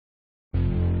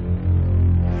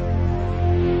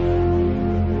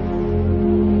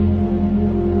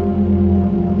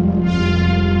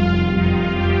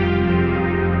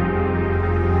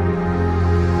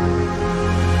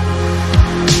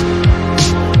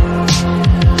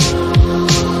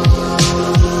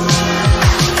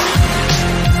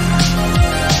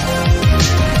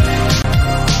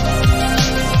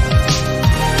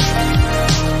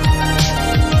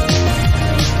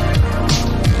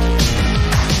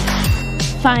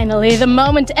Finally, the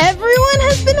moment everyone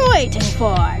has been waiting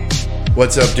for.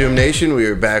 What's up, Doom Nation? We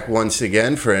are back once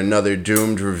again for another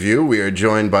Doomed review. We are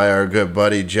joined by our good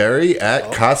buddy Jerry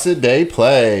at Casa de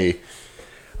Play.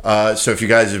 So if you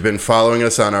guys have been following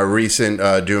us on our recent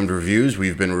Doomed reviews,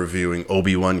 we've been reviewing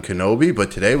Obi-Wan Kenobi,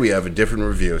 but today we have a different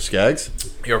review. Skaggs?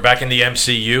 You're back in the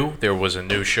MCU. There was a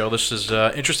new show. This is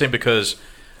interesting because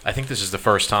I think this is the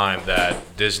first time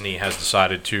that Disney has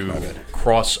decided to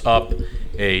cross up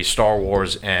a Star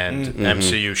Wars and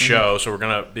MCU show. So we're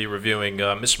going to be reviewing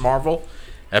Ms. Marvel,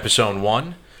 Episode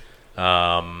 1.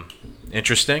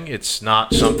 Interesting. It's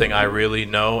not something I really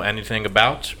know anything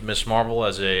about, Ms. Marvel,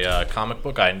 as a comic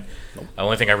book. The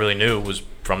only thing I really knew was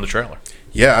from the trailer.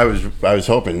 Yeah, I was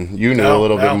hoping you knew a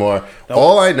little bit more.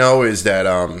 All I know is that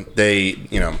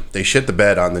they shit the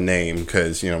bed on the name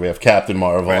because we have Captain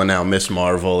Marvel and now Miss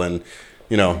Marvel and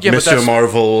Mr.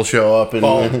 Marvel will show up and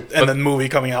then the movie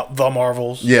coming out, The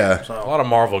Marvels. Yeah, so. A lot of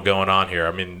Marvel going on here.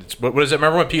 I mean, what is it?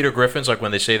 Remember when Peter Griffin's like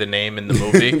when they say the name in the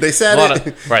movie? They said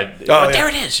it right. There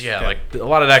it is. Yeah, like a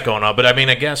lot of that going on. But I mean,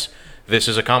 I guess this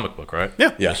is a comic book, right?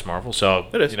 Yeah, Miss Marvel. So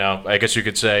it is. I guess you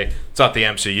could say it's not the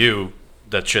MCU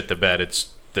that shit the bed.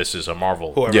 This is a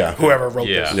Marvel. Whoever wrote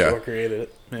this or created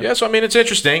it. Yeah. So I mean, it's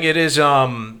interesting. It is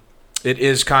kind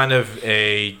of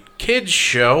a kids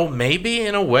show, maybe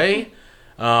in a way.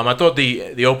 I thought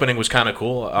the opening was kind of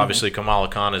cool. Obviously, Kamala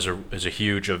Khan is a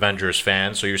huge Avengers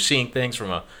fan, so you're seeing things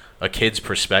from a kid's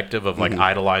perspective of like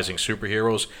idolizing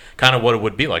superheroes, kind of what it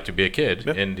would be like to be a kid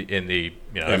in the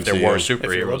if there were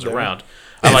superheroes around.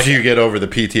 If you get over the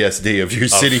PTSD of your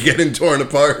city getting torn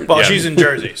apart. Well, she's in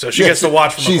Jersey, so she gets to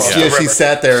watch from across the river. She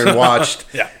sat there and watched.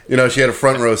 She had a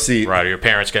front row seat. Right, your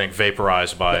parents getting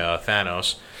vaporized by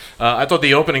Thanos. I thought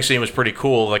the opening scene was pretty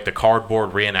cool, like the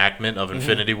cardboard reenactment of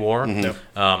Infinity War.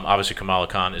 Obviously, Kamala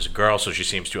Khan is a girl, so she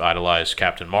seems to idolize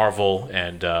Captain Marvel,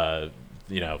 and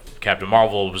Captain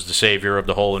Marvel was the savior of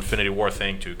the whole Infinity War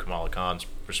thing to Kamala Khan's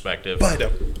perspective.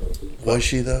 But was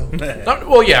she though?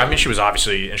 Well, yeah. I mean, she was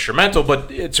obviously instrumental, but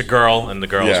it's a girl, and the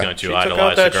girl is going to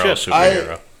idolize the girl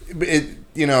superhero.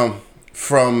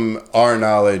 From our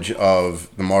knowledge of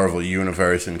the Marvel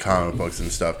universe and comic books and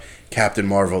stuff, Captain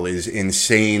Marvel is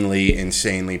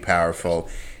insanely powerful,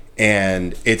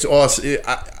 and it's awesome.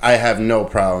 I have no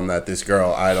problem that this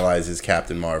girl idolizes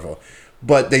Captain Marvel,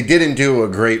 but they didn't do a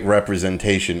great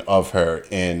representation of her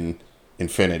in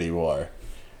Infinity War.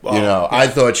 I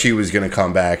thought she was going to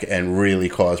come back and really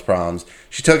cause problems.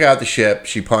 She took out the ship.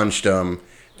 She punched them.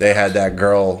 They had that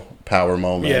girl power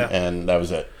moment, and that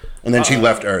was it. And then she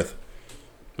left Earth.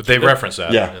 But they reference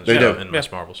that in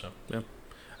Miss Marvel. So. Yeah.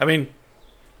 I mean,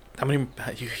 how many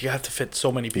you have to fit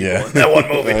so many people in that one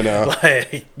movie. I know.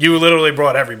 Like, you literally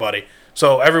brought everybody.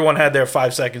 So everyone had their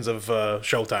 5 seconds of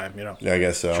showtime, Yeah, I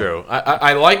guess so. True.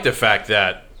 I like the fact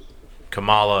that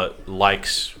Kamala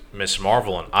likes Miss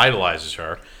Marvel and idolizes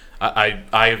her.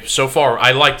 I so far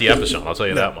I liked the episode. I'll tell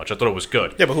you that much. I thought it was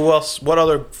good. Yeah, but who else? What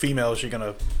other female is she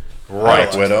gonna?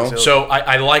 Right, Black Widow. So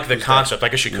I like the concept. I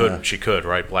guess she could. Yeah. She could,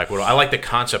 right? Black Widow. I like the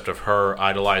concept of her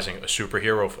idolizing a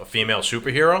superhero, a female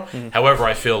superhero. However,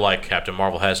 I feel like Captain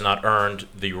Marvel has not earned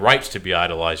the rights to be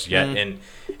idolized yet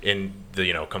in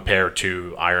the compared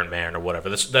to Iron Man or whatever.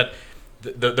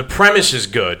 The premise is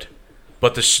good.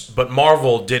 But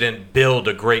Marvel didn't build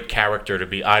a great character to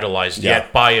be idolized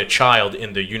yet by a child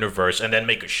in the universe and then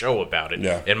make a show about it,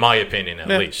 in my opinion, at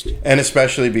least. And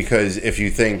especially because if you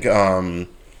think,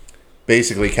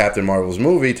 basically Captain Marvel's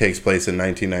movie takes place in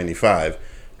 1995,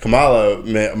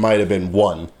 Kamala might have been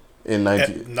 1 in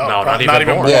 19... not even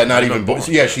born. Yeah, not even born.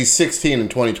 So, she's 16 in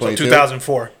 2022. So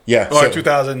 2004. Yeah. Or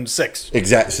 2006.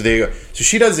 Exactly. So there you go. So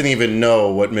she doesn't even know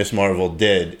what Miss Marvel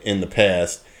did in the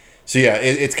past. So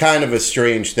it's kind of a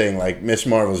strange thing, like Miss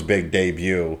Marvel's big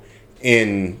debut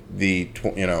in the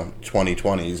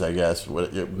 2020s, I guess.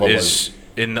 What is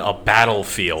in a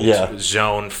battlefield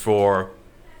zone for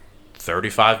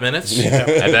 35 minutes,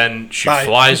 and then she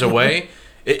flies away.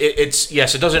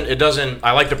 It doesn't.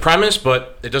 I like the premise,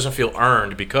 but it doesn't feel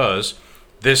earned because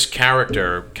this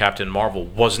character, Captain Marvel,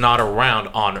 was not around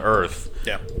on Earth.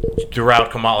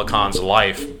 Throughout Kamala Khan's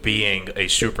life being a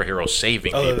superhero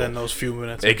saving people. Other than those few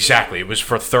minutes. Exactly. It was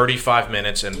for 35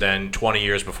 minutes and then 20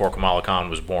 years before Kamala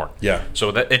Khan was born. Yeah.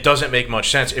 So that it doesn't make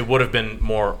much sense. It would have been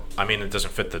more... I mean, it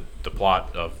doesn't fit the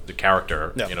plot of the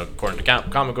character, according to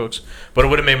comic books. But it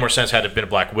would have made more sense had it been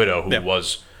Black Widow, who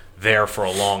was there for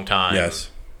a long time.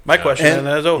 Yes. My question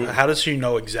is, how does she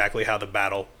know exactly how the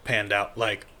battle panned out?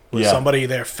 Like, Was Yeah. somebody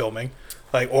there filming?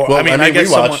 Like, or Well, I guess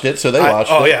we watched it, so they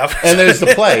watched it. Oh yeah, And there's the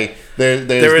play. There's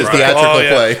the theatrical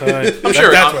play. I'm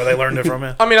sure- that's where they learned it from.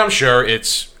 Yeah. I mean, I'm sure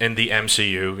it's in the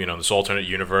MCU, this alternate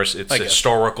universe. It's a guess.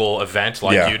 historical event,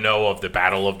 like Yeah. of the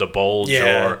Battle of the Bulge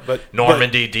Yeah, or but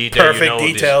Normandy D-Day. Perfect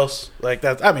these- details like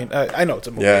that. I mean, I know it's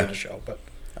a movie Yeah. and a show, but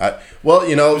Well,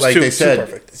 like too- they too said,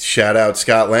 perfect. shout out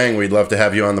Scott Lang. We'd love to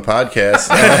have you on the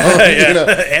podcast.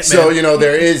 Ant-Man. So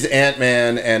there is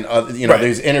Ant-Man, and Right.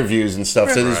 there's interviews and stuff.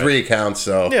 So there's Right. recounts.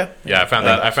 So yeah, Yeah, I found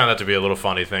that to be a little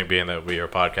funny thing, being that we are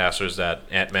podcasters. That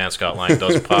Ant-Man Scott Lang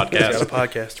does a podcast. He's got a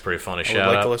podcast. It's pretty funny. I would Shout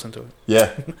like out. to listen to it. yeah.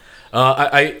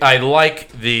 I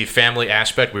like the family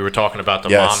aspect. We were talking about the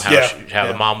Yes. mom, how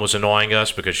Yeah. the mom was annoying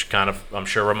us because she kind of, I'm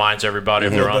sure, reminds everybody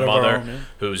of their little own bit of her mother, own, yeah.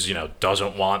 who's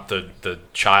doesn't want the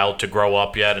child to grow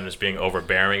up yet and is being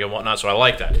overbearing and whatnot. So I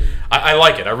like that. I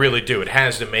like it. I really do. It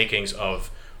has the makings of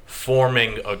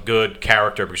forming a good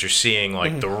character because you're seeing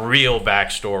like the real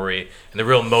backstory and the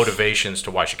real motivations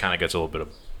to why she kind of gets a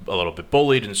little bit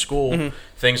bullied in school,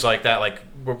 things like that. Like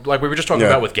we were just talking Yeah.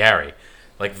 about with Gary.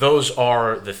 Like, those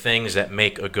are the things that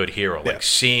make a good hero. Like, Yeah.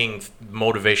 seeing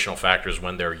motivational factors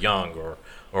when they're young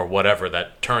or whatever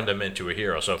that turn them into a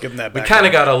hero. So Give them that we background. kind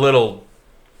of got a little,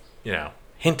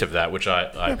 hint of that, which I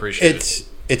appreciate.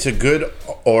 It's a good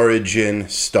origin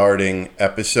starting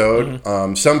episode.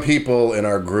 Some people in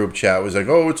our group chat was like,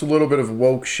 "Oh, it's a little bit of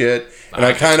woke shit," and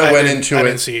I kind of went into I it.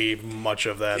 didn't see much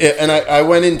of that. Yeah, and I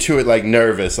went into it like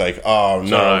nervous, like, oh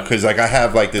no, Alright. because like I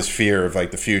have like this fear of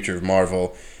like the future of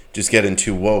Marvel just getting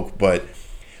too woke, but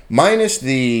minus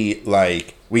the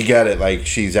like we get it, like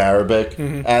she's Arabic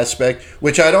aspect,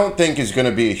 which I don't think is going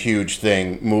to be a huge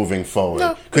thing moving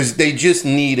forward, because they just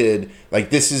needed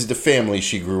like this is the family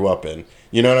she grew up in.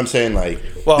 You know what I'm saying? Like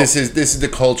Well- this is the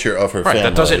culture of her right, family.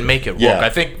 that doesn't make it woke. Yeah. I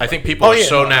think people are yeah,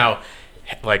 so no. now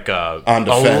like On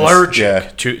defense,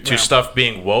 allergic yeah. to stuff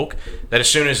being woke that as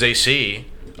soon as they see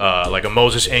like a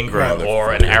Moses Ingram Right.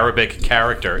 or an Arabic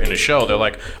character in a show, they're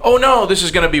like, "Oh no, this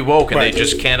is going to be woke," and Right. they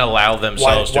just can't allow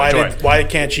themselves to enjoy it. Why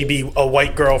can't she be a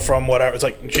white girl from whatever? It's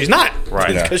like she's not.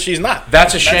 Right. Yeah. Because she's not.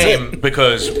 That's a it. shame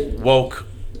because woke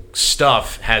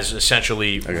stuff has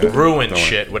essentially ruined Don't worry.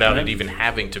 shit without it even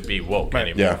having to be woke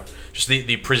anymore. Yeah. Just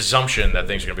the presumption that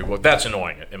things are going to be woke. That's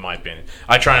annoying, in my opinion.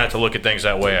 I try not to look at things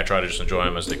that way. I try to just enjoy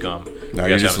them as they come. No, You you're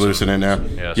guys just haven't losing it now.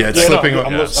 Yeah, Yeah, it's Yeah, no, slipping.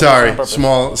 I'm losing Sorry, on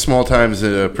purpose. small times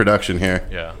production here.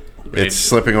 seen- Yeah. It's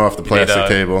slipping off the plastic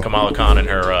table. Kamala Khan and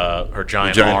her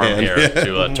giant giant arm hand, here yeah.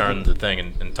 to turn the thing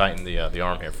and tighten the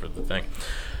arm here for the thing.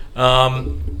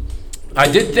 I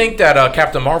did think that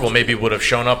Captain Marvel maybe would have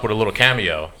shown up with a little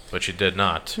cameo, but she did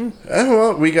not.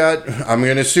 Well, we got. I'm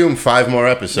going to assume 5 more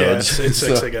Yeah, episodes. it's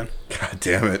 6 So- again. God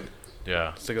damn it!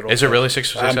 Yeah. a good old Is it really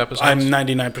six episodes? I'm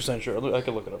 99% sure. I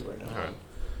can look it up right now.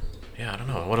 Yeah, I don't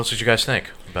know. What else did you guys think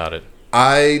about it?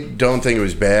 I don't think it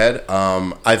was bad.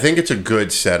 I think it's a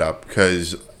good setup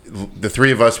because the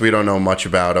three of us, we don't know much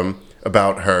about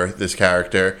her, this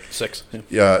character. 6. Yeah.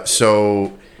 Yeah,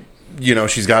 so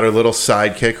she's got her little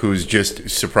sidekick who's just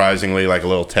surprisingly like a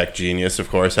little tech genius. Of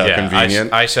course, how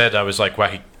convenient. I said I was like,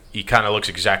 wow, he kind of looks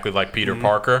exactly like Peter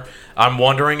Parker. I'm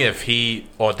wondering if he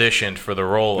auditioned for the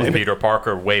role of Peter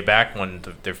Parker way back when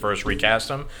they first recast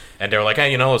him, and they were like,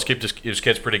 hey, let's keep this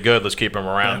kid's pretty good. Let's keep him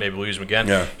around. Maybe we'll use him again.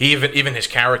 Yeah. He even his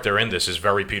character in this is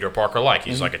very Peter Parker like.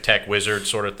 He's like a tech wizard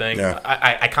sort of thing. Yeah.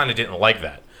 I kind of didn't like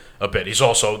that a bit. He's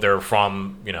also they're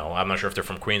from I'm not sure if they're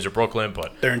from Queens or Brooklyn,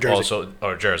 but They're in Jersey. Also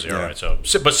or Jersey. All Yeah. right, so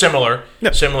but similar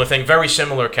thing, very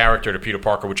similar character to Peter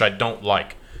Parker, which I don't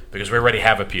like. Because we already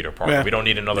have a Peter Parker. Yeah. We don't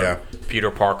need another Peter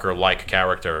Parker-like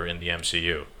character in the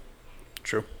MCU.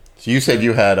 True. So you said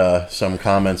you had some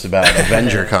comments about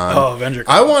AvengerCon. Oh, AvengerCon,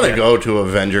 I want to yeah. go to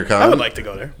AvengerCon. I would like to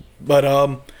go there. But,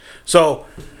 so,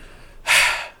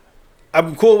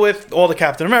 I'm cool with all the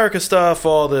Captain America stuff,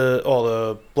 all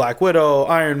the Black Widow,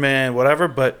 Iron Man, whatever,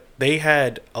 but they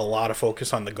had a lot of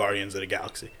focus on the Guardians of the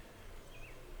Galaxy.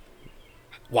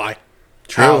 Why?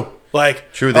 True. How?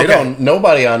 Like, True. They okay. don't.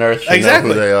 Nobody on Earth should Exactly.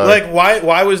 know who they are. Like,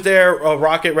 why was there a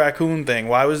Rocket Raccoon thing?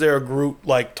 Why was there a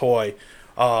Groot-like toy?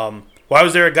 Why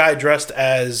was there a guy dressed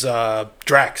as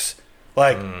Drax?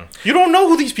 Like, you don't know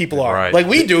who these people are. Right. Like,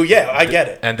 we do. Yeah, I get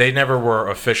it. And they never were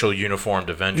official uniformed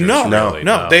Avengers. No, really,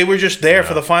 no. They were just there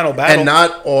for the final battle. and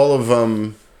not all of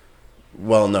them.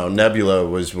 Well, no. Nebula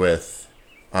was with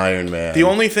Iron Man. The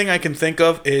only thing I can think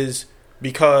of is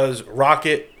because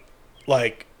Rocket,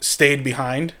 like, stayed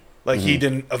behind. Like, he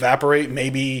didn't evaporate.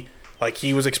 Maybe, like,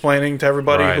 he was explaining to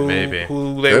everybody Right, who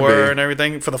they Could were be. and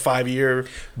everything for the 5 year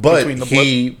But between the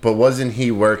blip. but wasn't he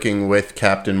working with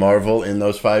Captain Marvel in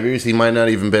those 5 years? He might not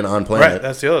even been on planet. Right,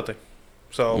 that's the other thing.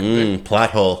 So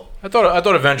Plot hole. I thought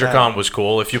AvengerCon was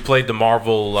cool. If you played the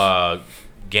Marvel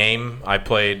game, I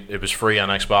played. It was free on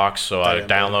Xbox, so I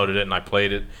downloaded it and I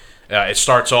played it. It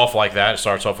starts off like that. It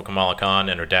starts off with Kamala Khan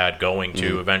and her dad going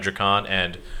to AvengerCon,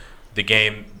 and the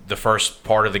game. The first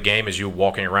part of the game is you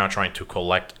walking around trying to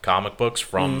collect comic books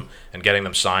from and getting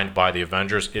them signed by the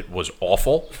Avengers. It was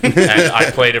awful, and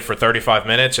I played it for 35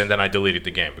 minutes, and then I deleted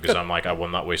the game because I'm like, I'm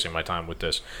not wasting my time with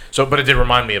this. So, but it did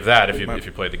remind me of that. If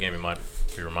you played the game, you might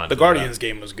be reminded. The Guardians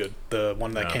game was good. The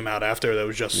one that came out after that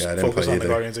was just focused on the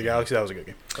Guardians of the Galaxy. That was a good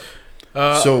game.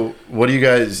 So what do you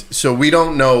guys? So we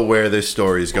don't know where this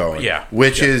story is going.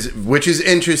 Which is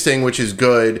interesting, which is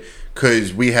good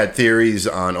because we had theories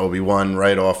on Obi-Wan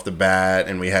right off the bat,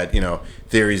 and we had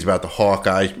theories about the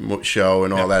Hawkeye show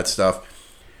and all that stuff.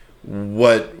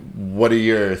 What are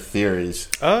your theories?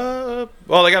 Well,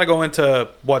 I got to go into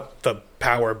what the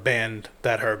power band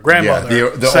that her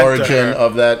grandmother the origin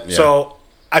of that. Yeah. So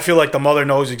I feel like the mother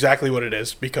knows exactly what it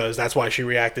is because that's why she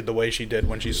reacted the way she did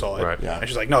when she saw it. Right. Yeah. And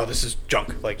she's like, no, this is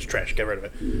junk. Like, it's trash. Get rid of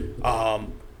it.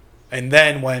 And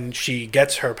then when she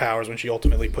gets her powers, when she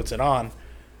ultimately puts it on,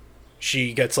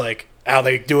 she gets like how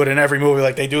they do it in every movie.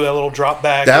 Like, they do that little drop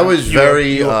back. That was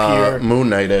very Moon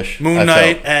Knight-ish. Moon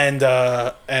Knight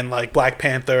and like Black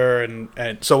Panther.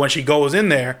 And so when she goes in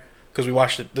there, because we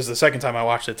watched it, this is the second time I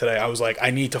watched it today, I was like, I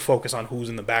need to focus on who's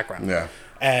in the background. Yeah.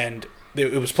 And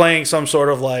it was playing some sort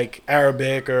of like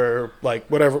Arabic or like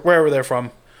wherever they're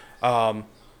from,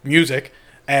 music,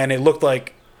 and it looked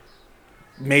like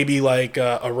maybe like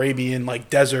Arabian, like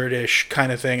desert-ish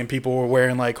kind of thing, and people were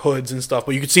wearing like hoods and stuff,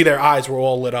 but you could see their eyes were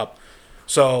all lit up.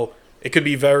 So it could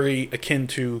be very akin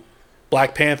to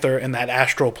Black Panther in that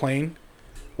astral plane,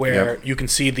 where you can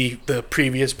see the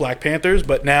previous Black Panthers,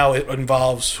 but now it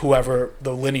involves whoever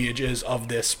the lineage is of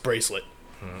this bracelet.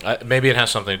 Maybe it has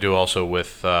something to do also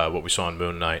with what we saw in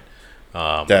Moon Knight.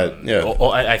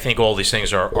 I think all these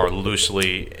things are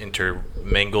loosely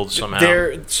intermingled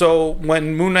somehow. So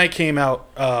when Moon Knight came out,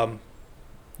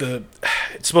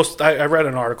 it's supposed to, I read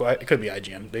an article. It could be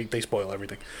IGN. They spoil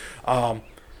everything.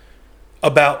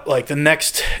 About like the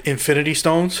next Infinity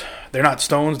Stones. They're not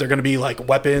stones. They're going to be like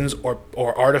weapons or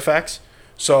artifacts.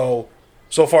 So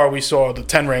far we saw the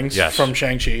 10 rings from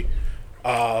Shang-Chi.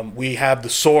 We have the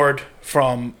sword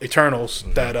from Eternals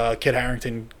that Kit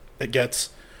Harington gets,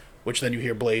 which then you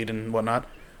hear Blade and whatnot.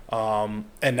 And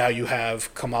now you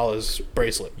have Kamala's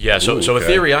bracelet. Yeah, so a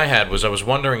theory I had was I was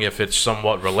wondering if it's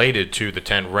somewhat related to the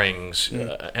 10 rings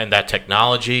and that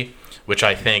technology, which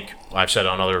I think I've said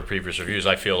on other previous reviews.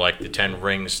 I feel like the 10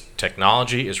 rings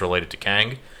technology is related to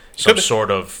Kang, some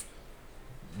sort of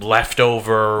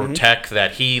leftover tech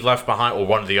that he left behind, or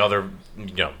one of the other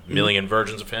million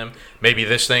versions of him. Maybe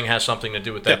this thing has something to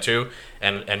do with that too,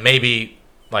 and maybe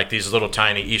like these little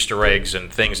tiny Easter eggs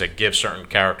and things that give certain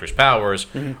characters powers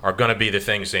are going to be the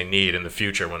things they need in the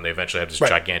future when they eventually have this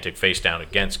gigantic face down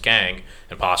against Kang,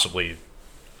 and possibly,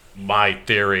 my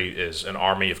theory is an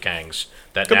army of Kangs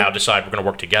that decide we're going to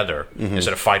work together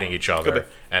instead of fighting each other,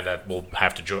 and that we'll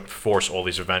have to force all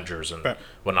these Avengers and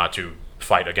whatnot to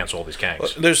fight against all these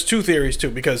Kangs. There's two theories too,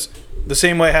 because the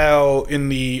same way how in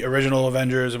the original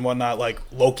Avengers and whatnot, like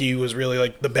Loki was really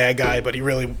like the bad guy, but he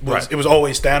really was. It was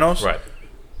always Thanos. Right.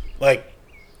 Like,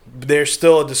 there's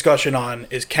still a discussion on,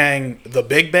 is Kang the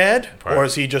big bad, or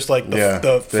is he just like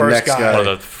the first guy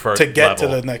to get to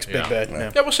the next big bad?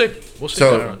 Yeah, we'll see.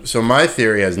 So my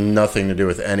theory has nothing to do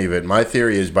with any of it. My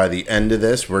theory is by the end of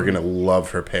this, we're gonna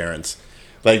love her parents.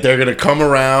 Like, they're gonna come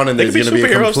around, and there's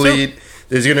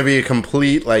gonna be a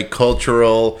complete like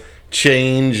cultural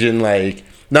change, and like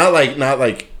not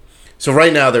like. So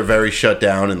right now they're very shut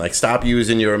down and like stop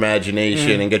using your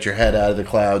imagination and get your head out of the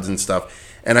clouds and stuff.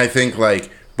 And I think like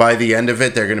by the end of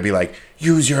it, they're going to be like,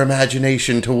 use your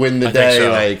imagination to win the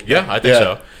day. I think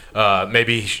so.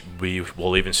 Maybe we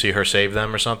will even see her save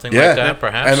them or something like that,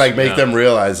 perhaps, and like make them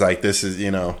realize like this is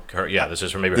this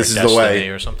is maybe this her is the way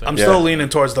or something. I'm still leaning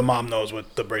towards the mom knows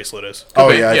what the bracelet is.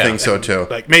 I think so too.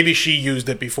 Like maybe she used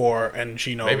it before and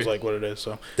she knows like what it is.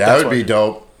 So that would be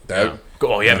dope.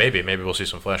 Maybe we'll see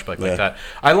some flashback like that.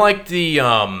 I like the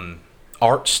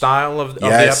art style of the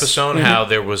episode, how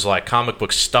there was like comic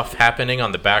book stuff happening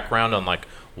on the background on like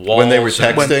walls when they were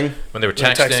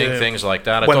texting, things like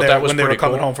that. I thought that was when they were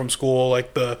coming home from school,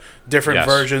 like the different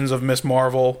versions of Miss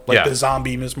Marvel, like the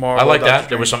zombie Miss Marvel. I like that.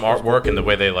 There was some artwork, and the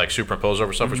way they like superimpose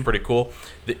over stuff was pretty cool.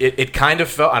 It kind of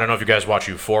felt, I don't know if you guys watch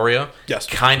Euphoria. Yes.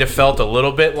 Kind of felt a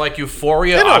little bit like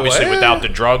Euphoria, obviously without the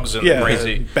drugs and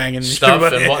crazy banging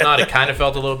stuff and whatnot. It kind of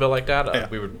felt a little bit like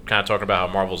that. We were kind of talking about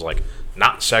how Marvel's like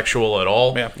not sexual at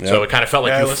all. So it kind of felt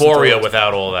like Euphoria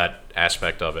without all that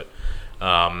aspect of it.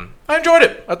 I enjoyed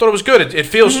it. I thought it was good. It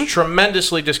feels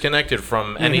tremendously disconnected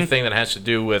from anything that has to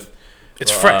do with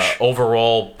It's fresh.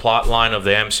 overall plot line of the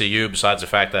MCU, besides the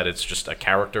fact that it's just a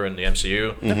character in the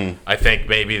MCU. I think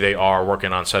maybe they are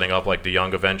working on setting up like the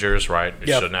Young Avengers, right?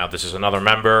 Yep. So now this is another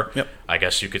member. Yep. I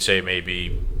guess you could say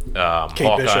maybe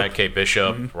Hawkeye, Kate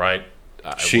Bishop, right?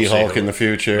 She-Hulk in the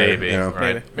future. Maybe, you know.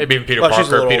 right? Maybe even Peter Well, she's a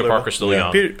Parker. little Peter older, Parker's still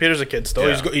yeah. young. Peter's a kid still.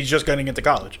 Yeah. He's just getting into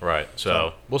college. Right.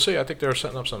 So we'll see. I think they're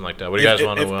setting up something like that. What do you guys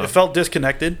want to? It felt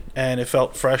disconnected and it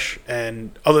felt fresh.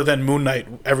 And other than Moon Knight,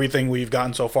 everything we've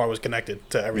gotten so far was connected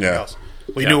to everything Yeah. else.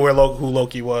 We knew who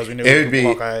Loki was. We knew who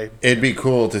Hawkeye. It'd be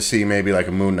cool to see maybe like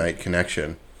a Moon Knight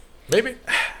connection. Maybe.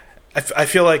 I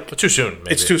feel like But too soon.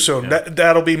 Maybe. it's too soon. Yeah.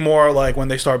 that'll be more like when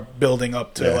they start building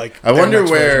up to like. I their wonder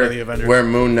next version of the Avengers. where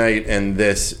Moon Knight and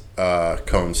this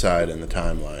coincide in the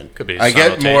timeline. Could be I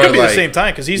get simultaneous. more Could be like the same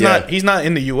time because he's not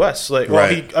in the U.S. Like, well,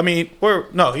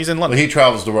 Right. he's in London. Well, he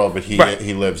travels the world, but Right.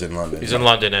 he lives in London. He's in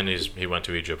London and he went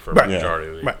to Egypt for Right. the majority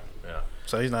of the Right. Yeah.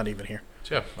 So he's not even here.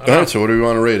 So, yeah. I All don't know. right, so what do we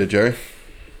want to rate it, Jerry?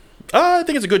 I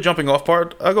think it's a good jumping off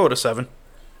part. I'll go with a 7.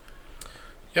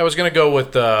 Yeah, I was going to go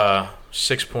with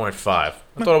 6.5.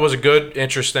 I thought it was a good,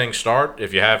 interesting start.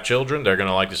 If you have children, they're going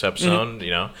to like this episode.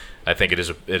 You know, I think it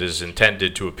is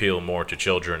intended to appeal more to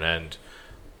children and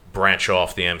branch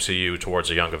off the MCU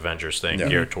towards a Young Avengers thing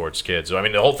geared towards kids. So, I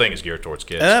mean, the whole thing is geared towards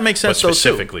kids. And that makes sense, but though,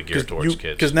 specifically too. geared towards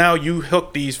kids. Because now you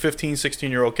hook these 15,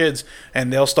 16-year-old kids,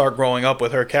 and they'll start growing up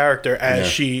with her character as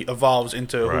she evolves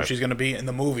into who Right. she's going to be in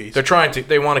the movies.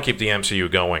 They want to keep the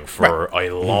MCU going for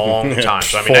a long time.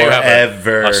 So I mean, now you have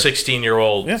Forever. a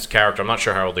 16-year-old Yeah. character. I'm not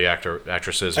sure how old the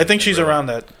actress is. I think in she's real around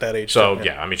life. that age. So too,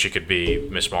 yeah, I mean, she could be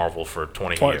Miss Marvel for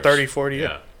 20 20, years, 30, 40,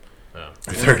 yeah.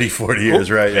 30, 40 years,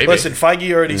 right? Maybe. Listen,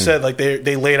 Feige already said like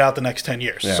they laid out the next 10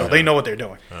 years, so they know what they're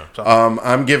doing. So,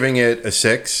 I'm giving it a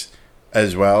 6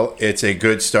 as well. It's a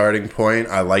good starting point.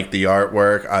 I like the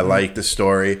artwork. I like the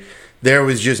story. There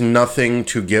was just nothing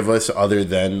to give us other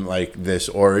than like this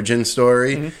origin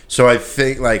story. So I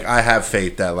think like I have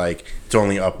faith that like it's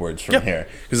only upwards from here.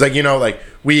 Because like, you know, like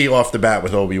we off the bat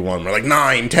with Obi-Wan, we're like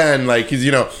 9, 10, like, because,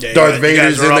 you know, Darth you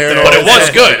Vader's guys are in up there. And there. all But it that was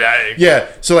stuff. good. Yeah.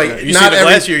 So like you not see the every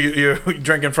glass you're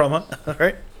drinking from, huh?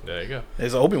 Right? There you go.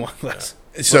 It's an Obi-Wan glass.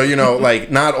 So, you know, like,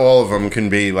 not all of them can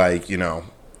be, like, you know,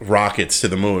 rockets to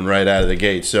the moon right out of the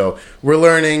gate. So, we're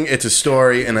learning. It's a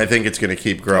story, and I think it's going to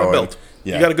keep growing. Built.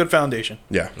 Yeah. You got a good foundation.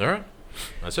 Yeah. All right,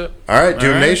 that's it. All right,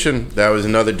 Doom right. Nation. That was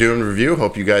another Doom review.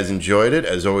 Hope you guys enjoyed it.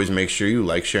 As always, make sure you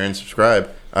like, share, and subscribe.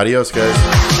 Adios,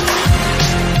 guys.